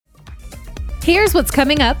Here's what's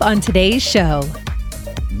coming up on today's show.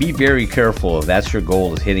 Be very careful if that's your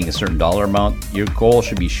goal, is hitting a certain dollar amount. Your goal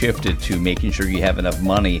should be shifted to making sure you have enough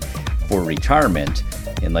money for retirement.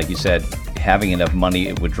 And like you said, having enough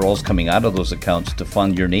money, withdrawals coming out of those accounts to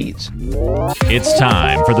fund your needs. It's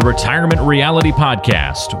time for the Retirement Reality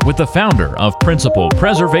Podcast with the founder of Principal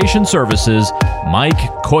Preservation Services, Mike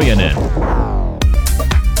Koyanen.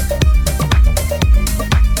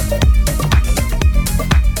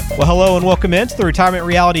 Well, hello and welcome into the Retirement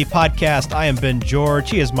Reality Podcast. I am Ben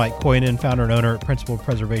George. He is Mike Koyanen, founder and owner at Principal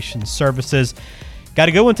Preservation Services. Got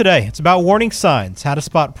a good one today. It's about warning signs, how to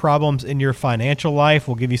spot problems in your financial life.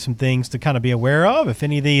 We'll give you some things to kind of be aware of. If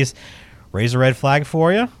any of these raise a red flag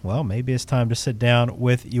for you, well, maybe it's time to sit down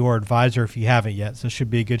with your advisor if you haven't yet. So it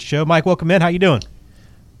should be a good show. Mike, welcome in. How you doing?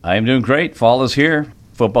 I'm doing great. Fall is here.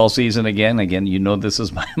 Football season again. Again, you know this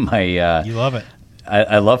is my you love it.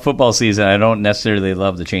 I love football season. I don't necessarily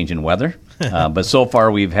love the change in weather, but so far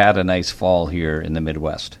we've had a nice fall here in the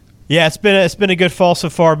Midwest. Yeah, it's been a good fall so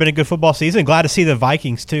far. Been a good football season. Glad to see the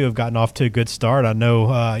Vikings too have gotten off to a good start. I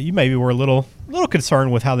know you maybe were a little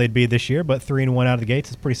concerned with how they'd be this year, but 3-1 out of the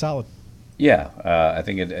gates is pretty solid. Yeah, I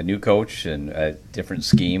think a new coach and a different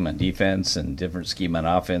scheme on defense and different scheme on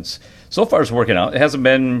offense. So far it's working out. It hasn't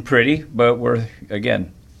been pretty, but we're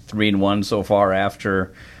again 3-1 so far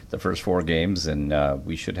after the first 4 games, and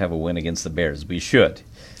we should have a win against the Bears. We should.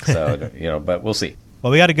 So but we'll see.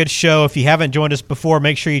 Well, we got a good show. If you haven't joined us before,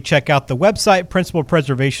 make sure you check out the website,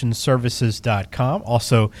 principalpreservationservices.com.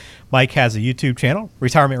 Also, Mike has a YouTube channel,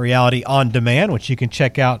 Retirement Reality On Demand, which you can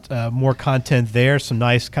check out more content there, some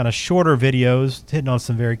nice kind of shorter videos hitting on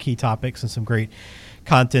some very key topics and some great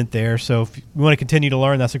content there. So if you want to continue to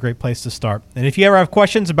learn, that's a great place to start. And if you ever have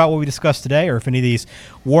questions about what we discussed today, or if any of these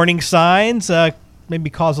warning signs maybe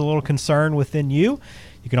cause a little concern within you,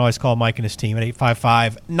 you can always call Mike and his team at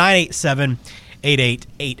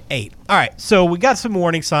 855-987-8888. All right, so we got some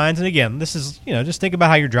warning signs, and again, this is, just think about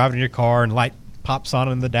how you're driving your car and light pops on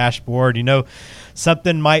in the dashboard.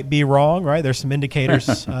 Something might be wrong, right? There's some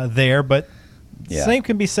indicators there, but same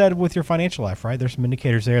can be said with your financial life, right? There's some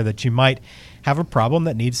indicators there that you might have a problem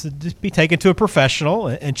that needs to be taken to a professional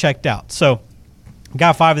and checked out. So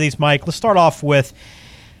got 5 of these, Mike. Let's start off with,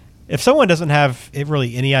 if someone doesn't have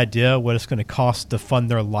really any idea what it's going to cost to fund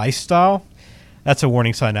their lifestyle, that's a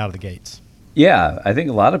warning sign out of the gates. Yeah, I think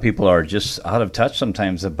a lot of people are just out of touch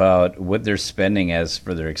sometimes about what they're spending as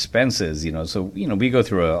for their expenses. So we go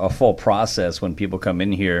through a full process when people come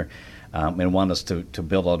in here and want us to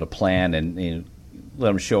build out a plan and let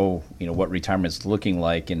them show what retirement's looking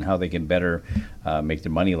like and how they can better make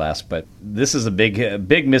their money last. But this is a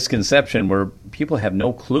big misconception where people have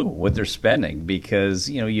no clue what they're spending, because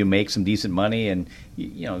you make some decent money and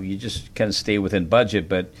you just kind of stay within budget.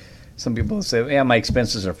 But some people say, yeah, my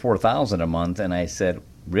expenses are $4,000 a month, and I said,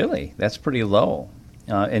 really? That's pretty low.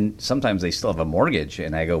 And sometimes they still have a mortgage,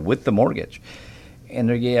 and I go, with the mortgage? And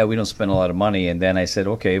they're, yeah, we don't spend a lot of money. And then I said,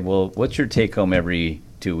 okay, well, what's your take home every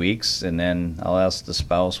 2 weeks? And then I'll ask the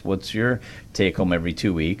spouse, what's your take home every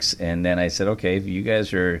 2 weeks? And then I said, okay, if you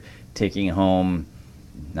guys are taking home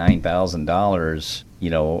 $9,000,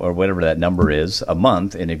 or whatever that number is a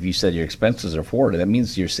month, and if you said your expenses are $4,000, that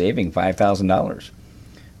means you're saving $5,000.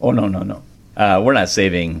 Oh, no. We're not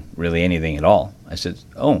saving really anything at all. I said,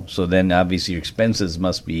 oh, so then obviously your expenses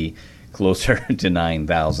must be closer to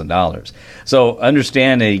 $9,000. So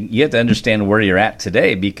you have to understand where you're at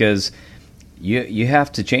today, because you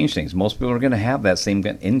have to change things. Most people are going to have that same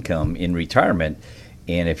income in retirement.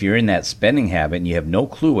 And if you're in that spending habit and you have no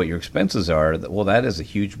clue what your expenses are, well, that is a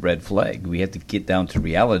huge red flag. We have to get down to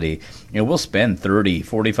reality. We'll spend 30,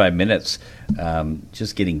 45 minutes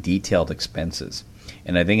just getting detailed expenses.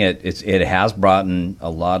 And I think it has brought in a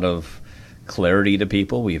lot of clarity to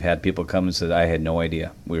people. We've had people come and say, I had no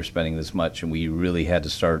idea we were spending this much, and we really had to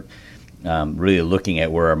start really looking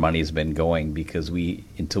at where our money has been going, because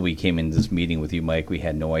until we came into this meeting with you, Mike, we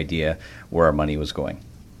had no idea where our money was going.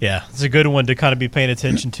 Yeah, it's a good one to kind of be paying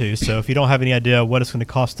attention to. So if you don't have any idea what it's going to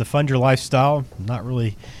cost to fund your lifestyle, not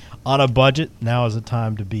really on a budget, now is the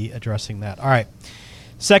time to be addressing that. All right.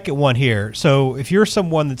 Second one here. So if you're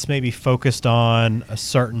someone that's maybe focused on a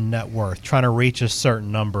certain net worth, trying to reach a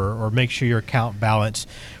certain number, or make sure your account balance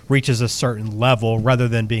reaches a certain level, rather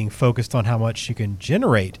than being focused on how much you can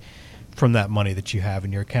generate from that money that you have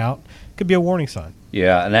in your account, could be a warning sign.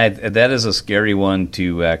 Yeah, and that is a scary one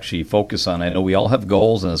to actually focus on. I know we all have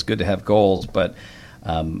goals, and it's good to have goals, but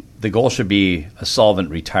the goal should be a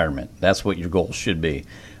solvent retirement. That's what your goal should be.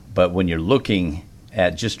 But when you're looking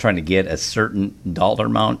at just trying to get a certain dollar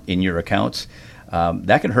amount in your accounts,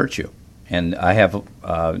 that can hurt you. And I have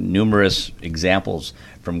numerous examples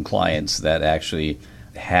from clients that actually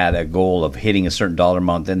had a goal of hitting a certain dollar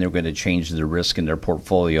amount, then they were going to change the risk in their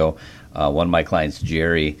portfolio. One of my clients,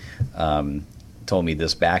 Jerry, told me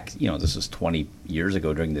this back, this is 20 years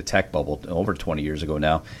ago during the tech bubble, over 20 years ago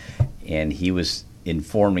now, and he was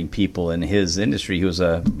informing people in his industry. He was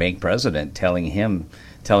a bank president, telling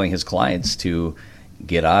his clients to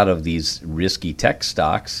get out of these risky tech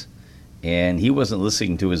stocks, and he wasn't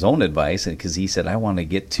listening to his own advice because he said, I want to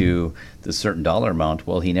get to the certain dollar amount.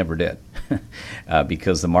 Well, he never did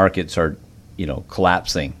because the markets are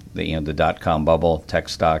collapsing. The dot-com bubble, tech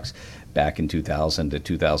stocks back in 2000 to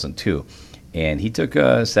 2002. And he took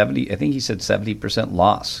I think he said 70%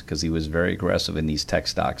 loss because he was very aggressive in these tech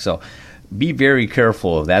stocks. So be very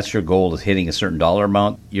careful if that's your goal, is hitting a certain dollar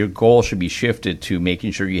amount. Your goal should be shifted to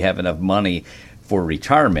making sure you have enough money for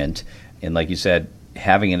retirement. And like you said,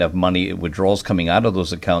 having enough money, withdrawals coming out of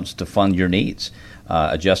those accounts to fund your needs,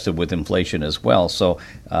 adjusted with inflation as well. So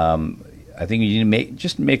I think you need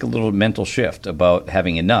to make a little mental shift about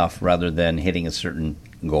having enough rather than hitting a certain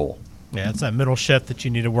goal. Yeah, it's that middle shift that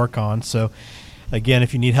you need to work on. So, again,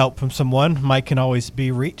 if you need help from someone, Mike can always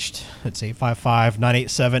be reached. It's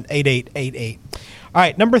 855-987-8888. All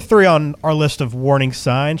right, number 3 on our list of warning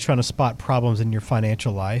signs, trying to spot problems in your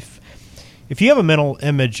financial life. If you have a mental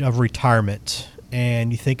image of retirement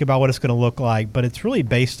and you think about what it's going to look like, but it's really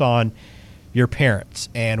based on your parents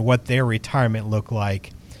and what their retirement looked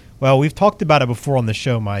like, well, we've talked about it before on the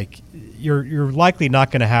show, Mike. You're likely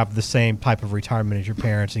not going to have the same type of retirement as your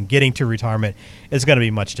parents, and getting to retirement is going to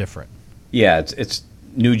be much different. Yeah, it's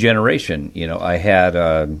new generation. I had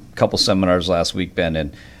a couple seminars last week, Ben,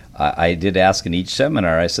 and I did ask in each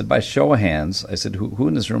seminar, I said, by show of hands, I said, who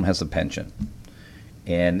in this room has a pension?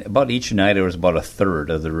 And about each night, there was about a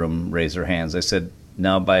third of the room raised their hands. I said,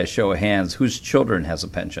 now by a show of hands, whose children has a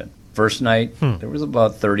pension? First night, there was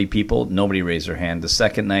about 30 people. Nobody raised their hand. The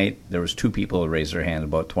second night, there was 2 people who raised their hand,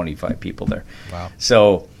 about 25 people there. Wow.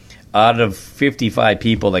 So out of 55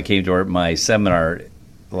 people that came to my seminar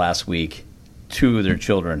last week, 2 of their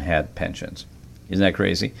children had pensions. Isn't that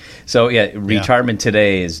crazy? So, retirement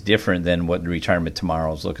today is different than what retirement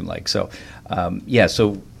tomorrow is looking like. So,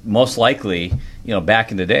 so most likely,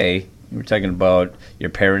 back in the day, we were talking about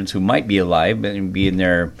your parents who might be alive and be in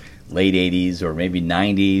their late 80s or maybe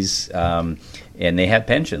 90s, and they had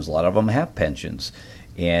pensions. A lot of them have pensions.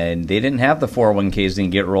 And they didn't have the 401ks,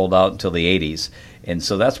 didn't get rolled out until the 80s. And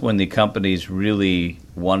so that's when the companies really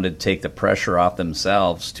wanted to take the pressure off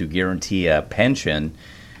themselves to guarantee a pension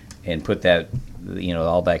and put that,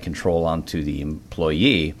 all that control onto the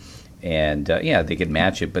employee. And, they could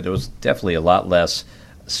match it, but there was definitely a lot less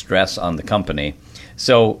stress on the company.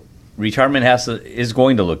 So retirement is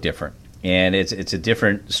going to look different. And it's a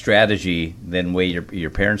different strategy than way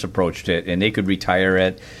your parents approached it. And they could retire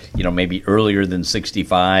at, maybe earlier than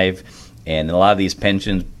 65. And a lot of these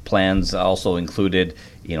pension plans also included,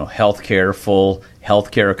 healthcare, full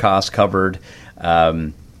healthcare costs covered.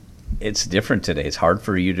 It's different today. It's hard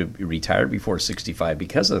for you to retire before 65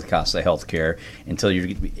 because of the cost of healthcare until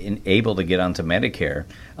you're able to get onto Medicare,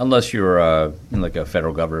 unless you're like a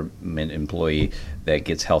federal government employee that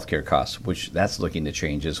gets healthcare costs, which that's looking to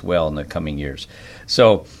change as well in the coming years.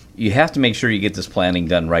 So you have to make sure you get this planning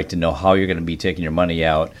done right to know how you're going to be taking your money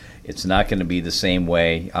out. It's not going to be the same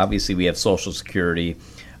way. Obviously, we have Social Security,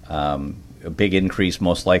 a big increase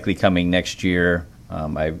most likely coming next year.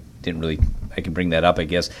 I can bring that up, I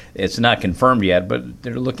guess. It's not confirmed yet, but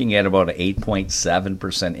they're looking at about an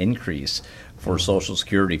 8.7% increase for Social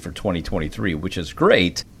Security for 2023, which is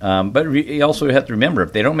great. But you also have to remember,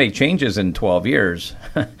 if they don't make changes in 12 years,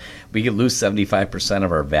 we could lose 75%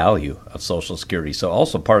 of our value of Social Security. So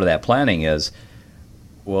also part of that planning is,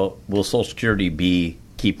 well, will Social Security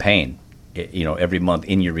keep paying every month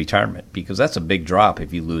in your retirement? Because that's a big drop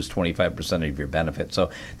if you lose 25% of your benefit.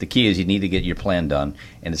 So the key is you need to get your plan done,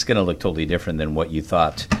 and it's going to look totally different than what you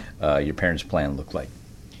thought your parents' plan looked like.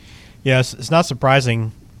 Yes, it's not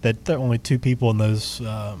surprising that there are only 2 people in those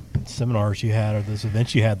seminars you had or those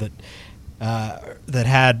events you had that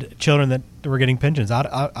had children that were getting pensions.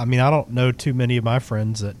 I mean, I don't know too many of my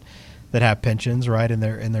friends that have pensions, right, in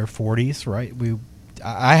their 40s, right?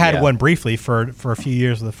 I had one briefly for a few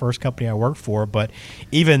years with the first company I worked for, but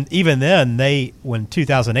even then, when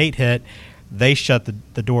 2008 hit, they shut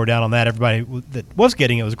the door down on that. Everybody that was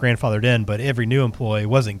getting it was grandfathered in, but every new employee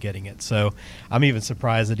wasn't getting it. So I'm even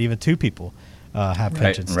surprised that even 2 people have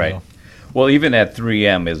pensions. Right. Well, even at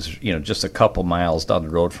 3M is just a couple miles down the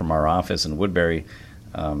road from our office in Woodbury,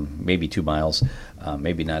 maybe 2 miles,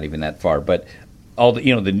 maybe not even that far, but. All the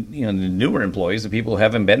the newer employees, the people who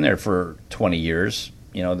haven't been there for 20 years,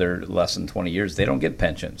 they're less than 20 years, they don't get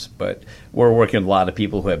pensions. But we're working with a lot of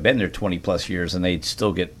people who have been there 20 plus years and they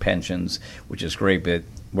still get pensions, which is great. But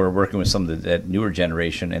we're working with some of that newer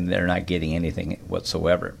generation and they're not getting anything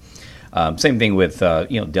whatsoever. Same thing with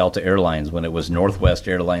Delta Airlines. When it was Northwest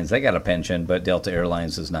Airlines, they got a pension, but Delta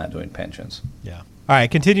Airlines is not doing pensions. Yeah. All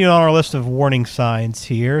right. Continuing on our list of warning signs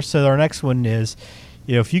here. So our next one is,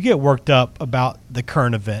 if you get worked up about the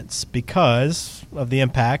current events because of the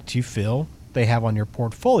impact you feel they have on your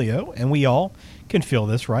portfolio, and we all can feel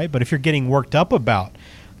this, right? But if you're getting worked up about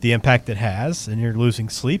the impact it has and you're losing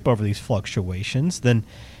sleep over these fluctuations, then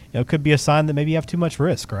it could be a sign that maybe you have too much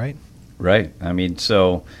risk, right? Right. I mean,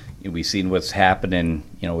 so we've seen what's happening,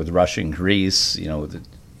 with Russia and Greece, with the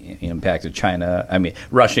impact of China. I mean,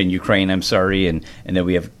 Russia and Ukraine, I'm sorry. And then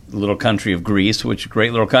we have the little country of Greece, which is a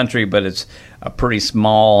great little country, but it's a pretty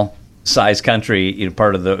small size country,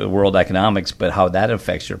 part of the world economics, but how that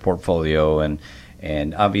affects your portfolio.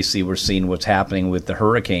 And obviously we're seeing what's happening with the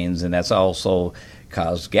hurricanes, and that's also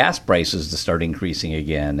caused gas prices to start increasing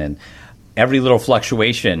again. And every little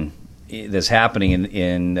fluctuation that's happening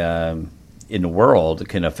in the world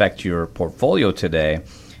can affect your portfolio today.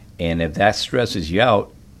 And if that stresses you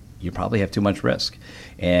out, you probably have too much risk.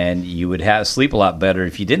 And you would sleep a lot better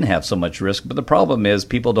if you didn't have so much risk. But the problem is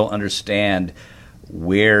people don't understand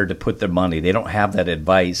where to put their money. They don't have that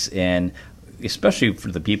advice. And especially for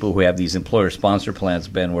the people who have these employer-sponsored plans,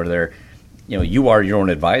 Ben, where they're, you are your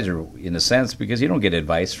own advisor in a sense, because you don't get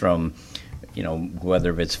advice from,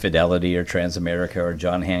 whether it's Fidelity or Transamerica or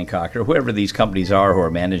John Hancock or whoever these companies are who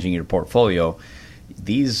are managing your portfolio.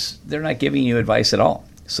 They're not giving you advice at all.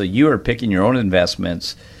 So you are picking your own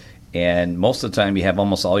investments, and most of the time you have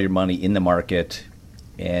almost all your money in the market,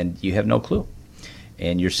 and you have no clue.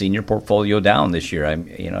 And you're seeing your portfolio down this year.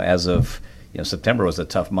 As of September was a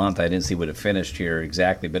tough month. I didn't see what it finished here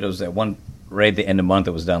exactly, but it was at right at the end of the month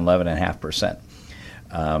it was down 11.5%.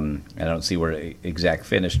 I don't see where it exact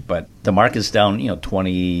finished, but the market's down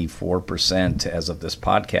 24% as of this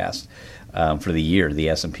podcast for the year. The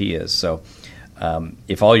S&P is. So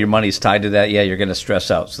if all your money's tied to that, you're going to stress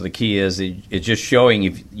out. So the key is it's just showing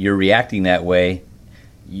if you're reacting that way,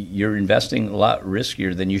 you're investing a lot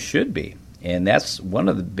riskier than you should be. And that's one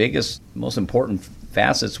of the biggest, most important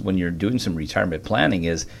facets when you're doing some retirement planning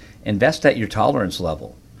is invest at your tolerance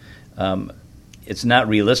level. It's not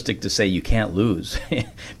realistic to say you can't lose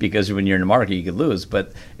because when you're in the market you could lose,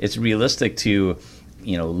 but it's realistic to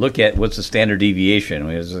look at what's the standard deviation. I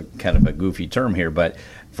mean, it's a kind of a goofy term here, but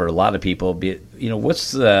for a lot of people,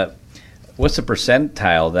 what's the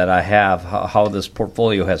percentile that I have, how this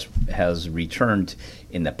portfolio has returned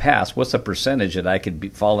in the past? What's the percentage that I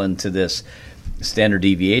could fall into this standard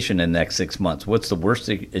deviation in the next 6 months? What's the worst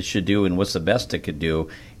it should do, and what's the best it could do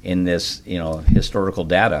in this historical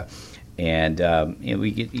data? And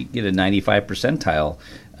you get a 95 percentile.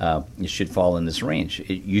 It should fall in this range.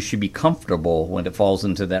 You should be comfortable when it falls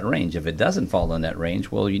into that range. If it doesn't fall in that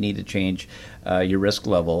range, well, you need to change your risk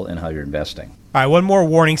level and how you're investing. All right, one more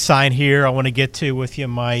warning sign here I want to get to with you,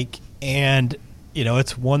 Mike. And,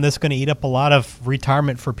 it's one that's going to eat up a lot of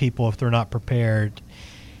retirement for people if they're not prepared.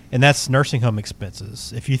 And that's nursing home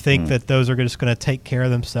expenses. If you think that those are just going to take care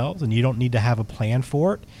of themselves and you don't need to have a plan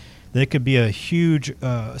for it, then it could be a huge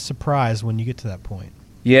surprise when you get to that point.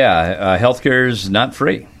 Yeah, healthcare is not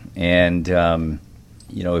free. And,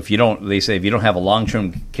 if you don't have a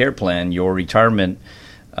long-term care plan, your retirement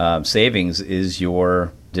savings is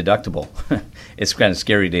your deductible. It's kind of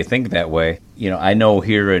scary to think that way. I know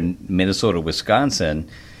here in Minnesota, Wisconsin,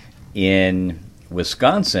 you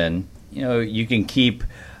can keep,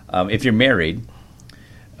 if you're married,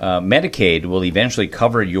 Medicaid will eventually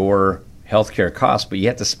cover your health care costs, but you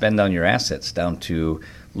have to spend on your assets down to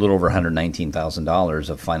a little over $119,000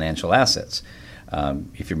 of financial assets.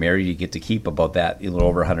 If you're married, you get to keep about that, a little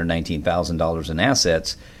over $119,000 in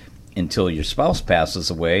assets until your spouse passes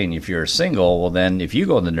away. And if you're single, well, then if you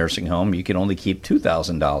go in the nursing home, you can only keep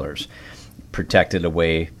 $2,000 protected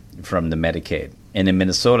away from the Medicaid. And in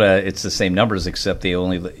Minnesota, it's the same numbers, except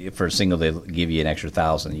for a single, they give you an extra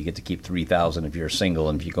 $1,000. You get to keep $3,000 if you're single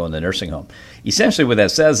and if you go in the nursing home. Essentially what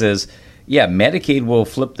that says is, Medicaid will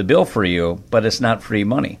flip the bill for you, but it's not free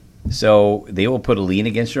money. So they will put a lien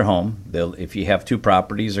against your home. If you have two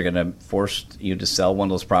properties, they're going to force you to sell one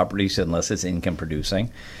of those properties unless it's income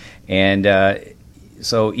producing. And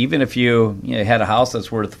so even if you had a house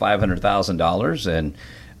that's worth $500,000 and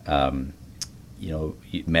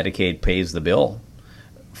Medicaid pays the bill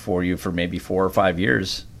for you for maybe 4 or 5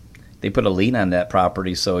 years, they put a lien on that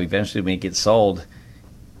property. So eventually when it gets sold,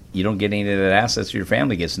 you don't get any of that assets. Your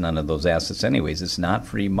family gets none of those assets anyways. It's not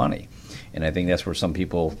free money. And I think that's where some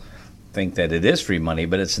people think that it is free money,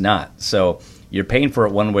 but it's not. So you're paying for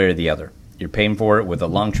it one way or the other. You're paying for it with a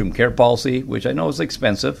long-term care policy, which I know is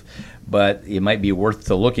expensive, but it might be worth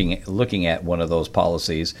looking at one of those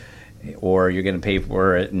policies. Or you're going to pay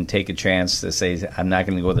for it and take a chance to say, I'm not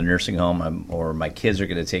going to go to the nursing home, or my kids are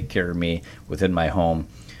going to take care of me within my home.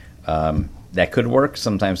 That could work.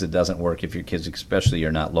 Sometimes it doesn't work if your kids, especially,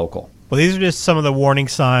 are not local. Well, these are just some of the warning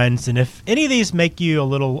signs, and if any of these make you a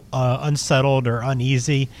little unsettled or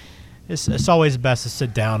uneasy, it's always best to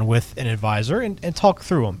sit down with an advisor and talk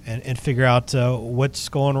through them and figure out what's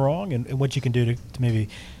going wrong and what you can do to maybe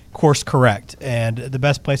course correct. And the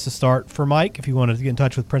best place to start for Mike, if you want to get in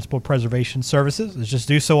touch with Principal Preservation Services, is just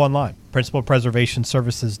do so online,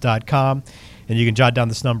 principalpreservationservices.com. And you can jot down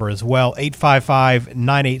this number as well,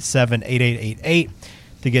 855-987-8888,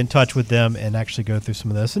 to get in touch with them and actually go through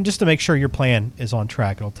some of this. And just to make sure your plan is on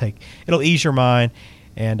track, it'll ease your mind.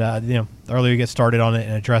 And, the earlier you get started on it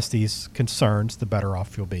and address these concerns, the better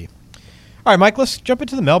off you'll be. All right, Mike, let's jump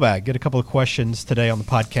into the mailbag. Get a couple of questions today on the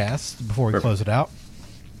podcast before we close it out.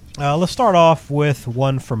 Let's start off with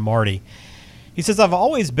one from Marty. He says, I've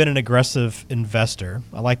always been an aggressive investor.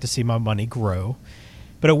 I like to see my money grow.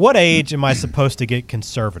 But at what age am I supposed to get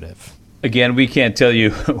conservative? Again, we can't tell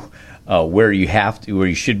you where you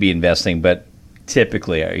should be investing, but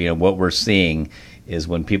typically, what we're seeing is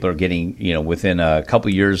when people are getting, within a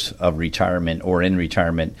couple years of retirement or in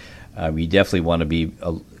retirement, you definitely want to be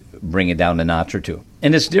bring it down a notch or two.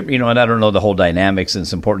 And it's different, and I don't know the whole dynamics, and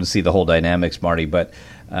it's important to see the whole dynamics, Marty, but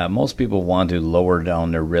most people want to lower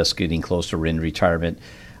down their risk getting closer in retirement.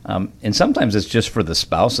 And sometimes it's just for the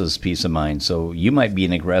spouse's peace of mind. So you might be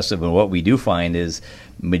an aggressive, and what we do find is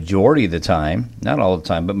majority of the time, not all the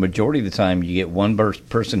time, but majority of the time, you get one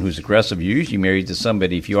person who's aggressive. You're usually married to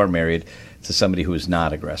somebody, if you are married, to somebody who is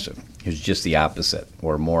not aggressive, who's just the opposite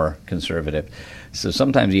or more conservative. So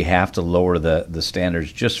sometimes you have to lower the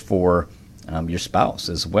standards just for your spouse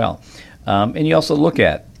as well. And you also look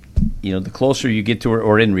at, the closer you get to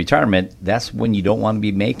or in retirement, that's when you don't want to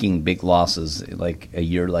be making big losses like a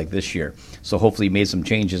year like this year. So hopefully you made some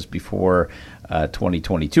changes before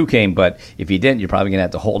 2022 came, but if you didn't, you're probably going to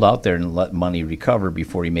have to hold out there and let money recover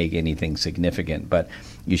before you make anything significant. But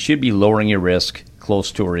you should be lowering your risk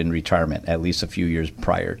close to or in retirement, at least a few years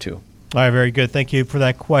prior to. All right, very good. Thank you for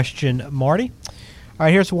that question, Marty. All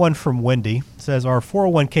right, here's one from Wendy. It says, our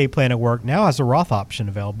 401k plan at work now has a Roth option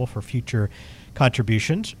available for future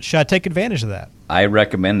contributions. Should I take advantage of that? I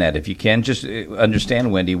recommend that. If you can, just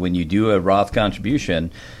understand, Wendy, when you do a Roth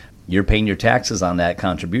contribution, you're paying your taxes on that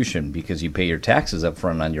contribution because you pay your taxes up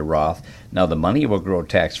front on your Roth. Now, the money will grow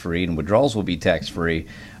tax-free and withdrawals will be tax-free,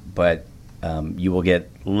 but you will get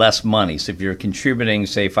less money. So if you're contributing,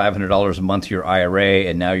 say, $500 a month to your IRA,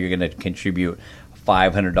 and now you're going to contribute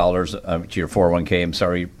 $500 to your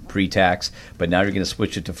 401k, pre-tax, but now you're going to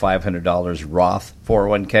switch it to $500 Roth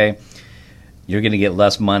 401k, you're going to get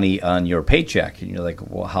less money on your paycheck. And you're like,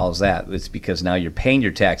 well, how's that? It's because now you're paying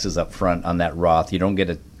your taxes up front on that Roth. You don't get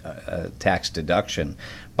a tax deduction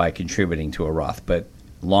by contributing to a Roth. But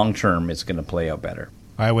long term, it's going to play out better.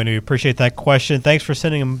 All right, Wendy, we appreciate that question. Thanks for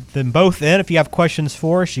sending them both in. If you have questions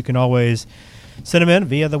for us, you can always send them in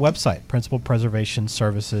via the website,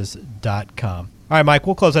 principalpreservationservices.com. All right, Mike,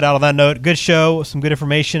 we'll close it out on that note. Good show, some good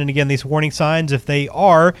information. And again, these warning signs, if they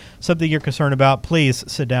are something you're concerned about, please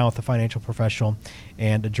sit down with a financial professional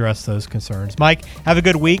and address those concerns. Mike, have a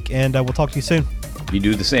good week, and we'll talk to you soon. You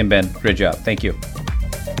do the same, Ben. Great job. Thank you.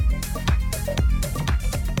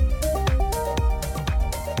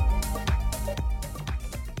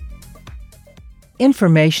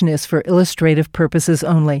 Information is for illustrative purposes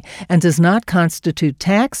only and does not constitute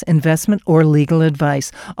tax, investment, or legal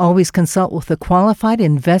advice. Always consult with a qualified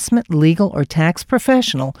investment, legal, or tax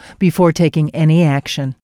professional before taking any action.